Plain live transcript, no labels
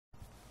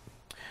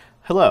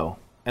Hello,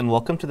 and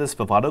welcome to this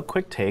Vivado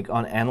quick take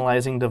on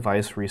analyzing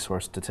device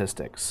resource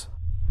statistics.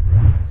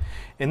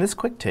 In this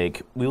quick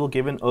take, we will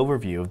give an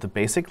overview of the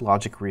basic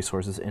logic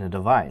resources in a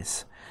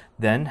device,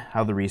 then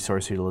how the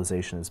resource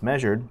utilization is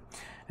measured,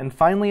 and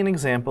finally an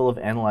example of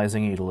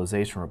analyzing a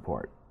utilization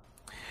report.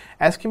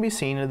 As can be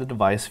seen in the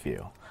device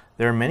view,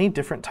 there are many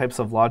different types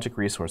of logic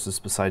resources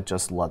besides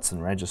just LUTs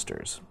and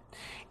registers.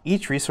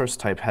 Each resource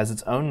type has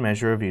its own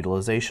measure of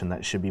utilization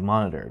that should be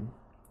monitored.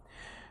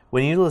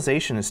 When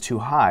utilization is too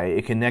high,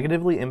 it can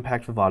negatively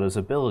impact Vivado's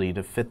ability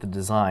to fit the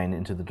design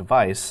into the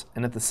device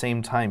and at the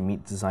same time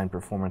meet design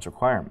performance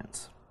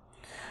requirements.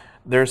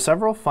 There are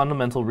several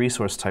fundamental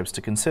resource types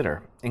to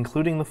consider,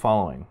 including the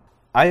following: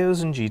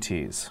 IOs and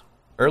GTs.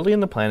 Early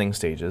in the planning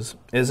stages,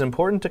 it is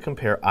important to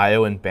compare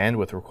IO and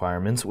bandwidth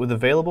requirements with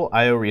available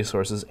IO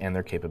resources and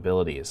their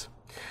capabilities.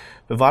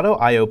 Vivado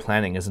IO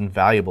planning is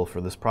invaluable for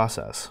this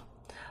process.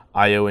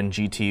 IO and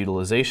GT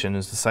utilization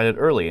is decided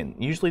early and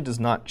usually does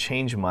not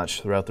change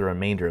much throughout the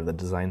remainder of the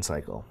design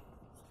cycle.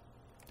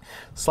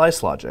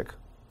 Slice logic.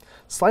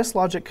 Slice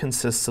logic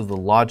consists of the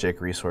logic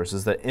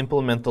resources that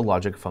implement the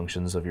logic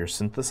functions of your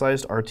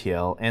synthesized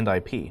RTL and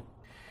IP.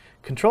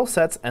 Control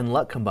sets and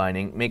LUT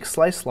combining make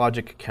slice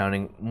logic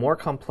accounting more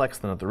complex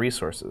than other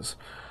resources.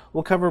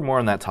 We'll cover more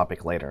on that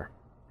topic later.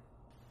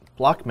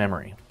 Block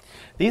memory.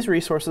 These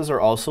resources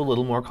are also a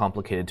little more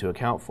complicated to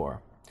account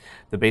for.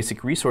 The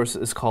basic resource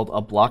is called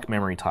a block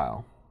memory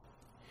tile.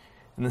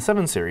 In the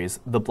 7 series,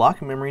 the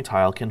block memory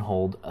tile can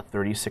hold a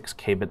 36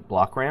 kbit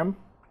block RAM,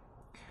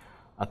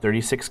 a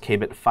 36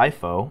 kbit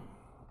FIFO,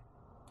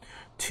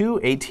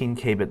 2 18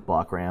 kbit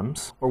block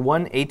RAMs, or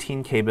one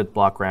 18 kbit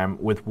block RAM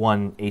with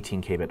one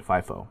 18 kbit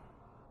FIFO.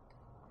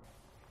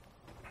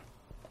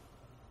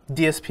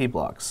 DSP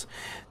blocks.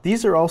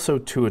 These are also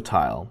to a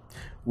tile,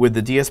 with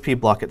the DSP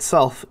block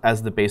itself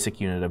as the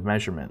basic unit of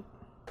measurement.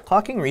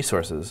 Clocking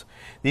resources.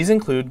 These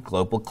include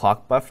global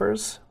clock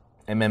buffers,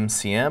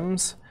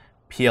 MMCMs,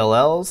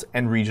 PLLs,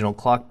 and regional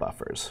clock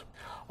buffers.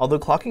 Although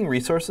clocking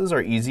resources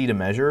are easy to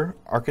measure,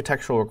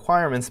 architectural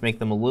requirements make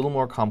them a little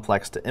more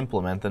complex to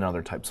implement than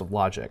other types of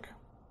logic.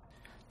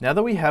 Now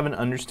that we have an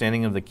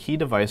understanding of the key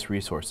device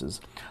resources,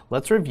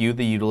 let's review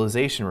the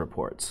utilization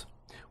reports.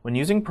 When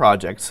using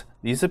projects,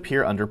 these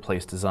appear under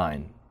Place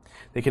Design.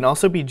 They can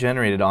also be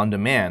generated on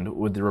demand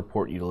with the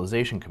Report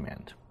Utilization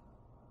command.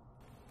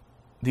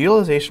 The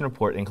utilization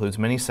report includes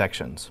many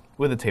sections,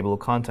 with a table of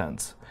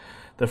contents.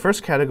 The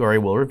first category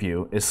we'll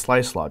review is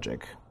slice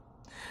logic.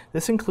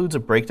 This includes a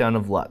breakdown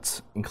of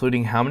LUTs,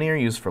 including how many are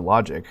used for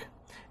logic,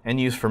 and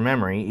used for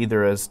memory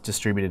either as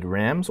distributed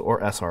RAMs or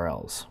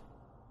SRLs.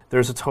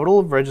 There's a total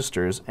of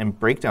registers and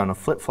breakdown of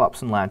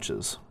flip-flops and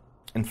latches.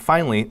 And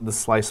finally, the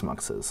slice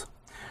muxes.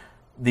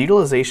 The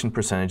utilization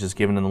percentage is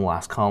given in the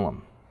last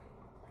column.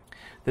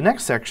 The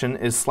next section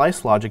is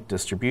slice logic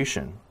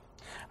distribution.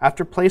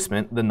 After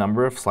placement, the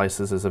number of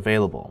slices is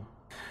available.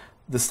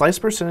 The slice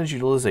percentage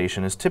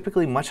utilization is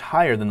typically much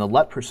higher than the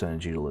LUT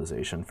percentage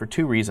utilization for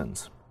 2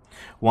 reasons.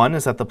 One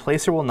is that the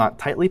placer will not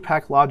tightly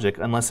pack logic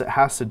unless it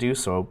has to do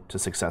so to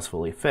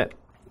successfully fit.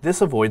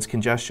 This avoids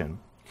congestion.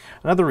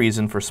 Another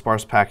reason for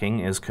sparse packing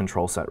is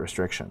control set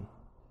restriction.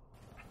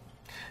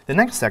 The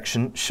next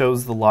section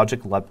shows the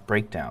logic LUT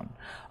breakdown.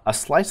 A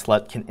slice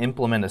LUT can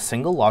implement a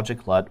single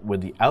logic LUT with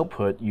the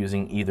output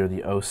using either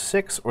the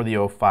 06 or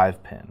the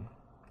 05 pin.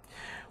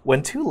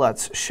 When 2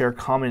 LUTs share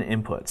common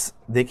inputs,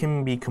 they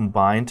can be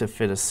combined to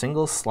fit a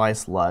single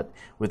slice LUT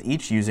with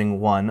each using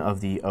one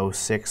of the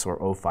 06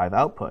 or 05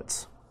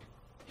 outputs.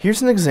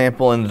 Here's an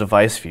example in the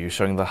device view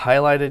showing the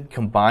highlighted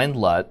combined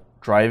LUT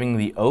driving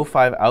the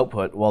 05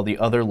 output while the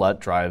other LUT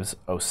drives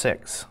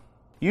 06.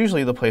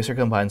 Usually the placer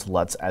combines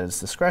LUTs at its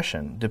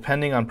discretion,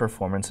 depending on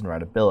performance and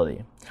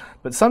writability.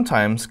 But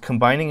sometimes,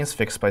 combining is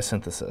fixed by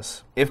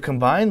synthesis. If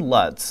combined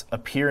LUTs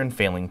appear in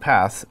failing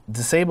paths,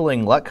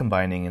 disabling LUT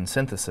combining in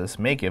synthesis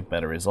may give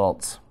better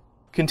results.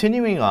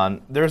 Continuing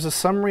on, there is a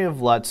summary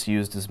of LUTs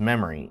used as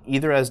memory,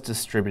 either as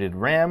distributed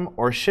RAM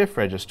or shift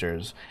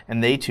registers,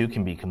 and they too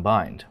can be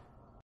combined.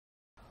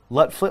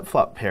 LUT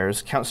flip-flop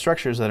pairs count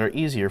structures that are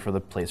easier for the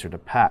placer to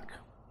pack.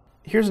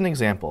 Here's an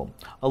example.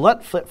 A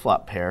LUT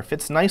flip-flop pair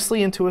fits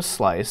nicely into a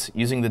slice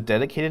using the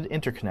dedicated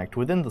interconnect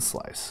within the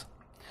slice.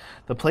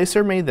 The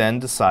placer may then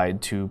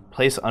decide to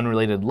place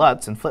unrelated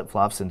LUTs and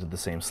flip-flops into the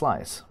same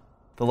slice.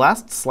 The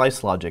last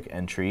slice logic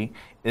entry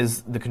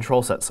is the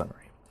control set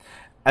summary.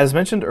 As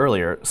mentioned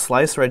earlier,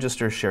 slice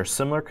registers share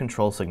similar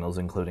control signals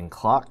including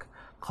clock,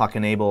 clock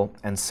enable,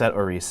 and set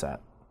or reset.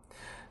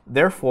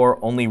 Therefore,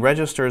 only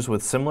registers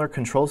with similar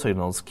control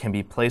signals can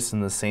be placed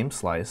in the same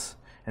slice,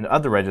 and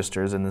other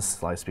registers in this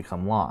slice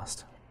become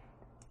lost.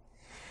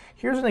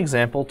 Here's an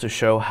example to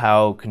show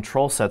how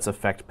control sets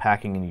affect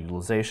packing and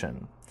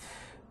utilization.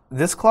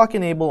 This clock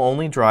enable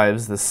only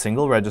drives the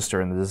single register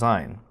in the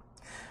design.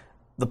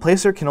 The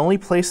placer can only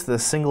place the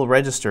single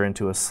register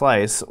into a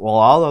slice while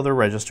all other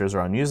registers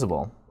are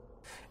unusable.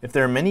 If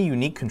there are many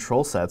unique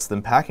control sets,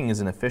 then packing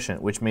is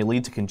inefficient, which may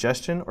lead to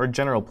congestion or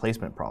general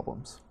placement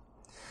problems.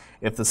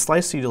 If the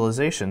slice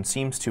utilization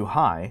seems too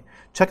high,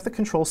 check the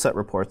control set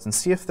reports and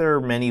see if there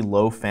are many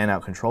low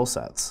fan-out control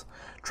sets.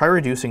 Try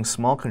reducing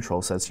small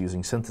control sets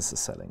using synthesis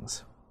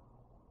settings.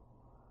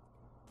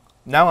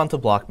 Now onto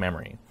block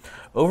memory.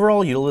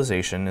 Overall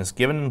utilization is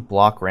given in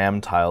block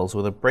RAM tiles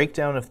with a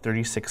breakdown of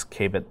 36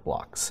 kbit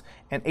blocks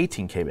and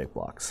 18 kbit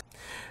blocks.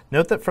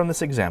 Note that from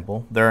this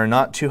example, there are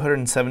not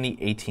 270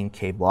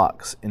 18K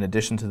blocks in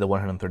addition to the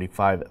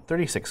 135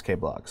 36K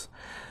blocks.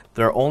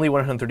 There are only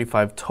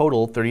 135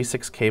 total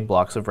 36K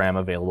blocks of RAM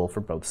available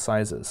for both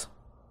sizes.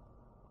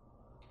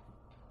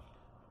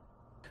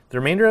 The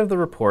remainder of the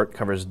report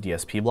covers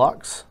DSP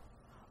blocks,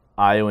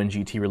 I/O and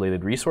GT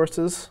related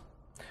resources,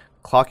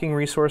 clocking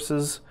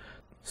resources,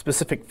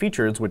 specific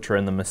features which are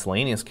in the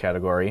miscellaneous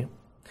category,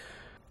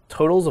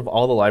 totals of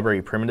all the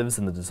library primitives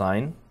in the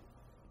design,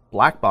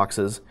 black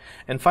boxes,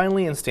 and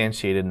finally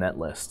instantiated net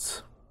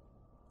lists.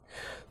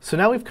 So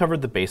now we've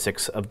covered the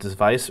basics of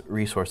device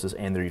resources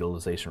and their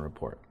utilization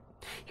report.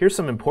 Here's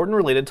some important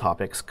related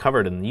topics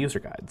covered in the user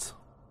guides.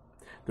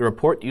 The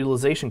report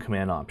utilization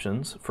command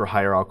options for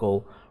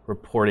hierarchical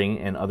reporting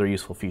and other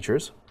useful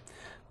features,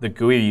 the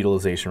GUI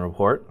utilization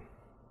report,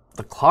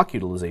 the clock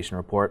utilization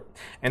report,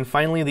 and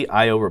finally the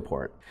I/O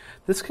report.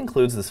 This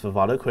concludes this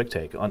Vivado quick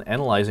take on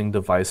analyzing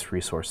device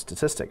resource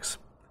statistics.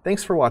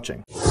 Thanks for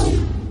watching.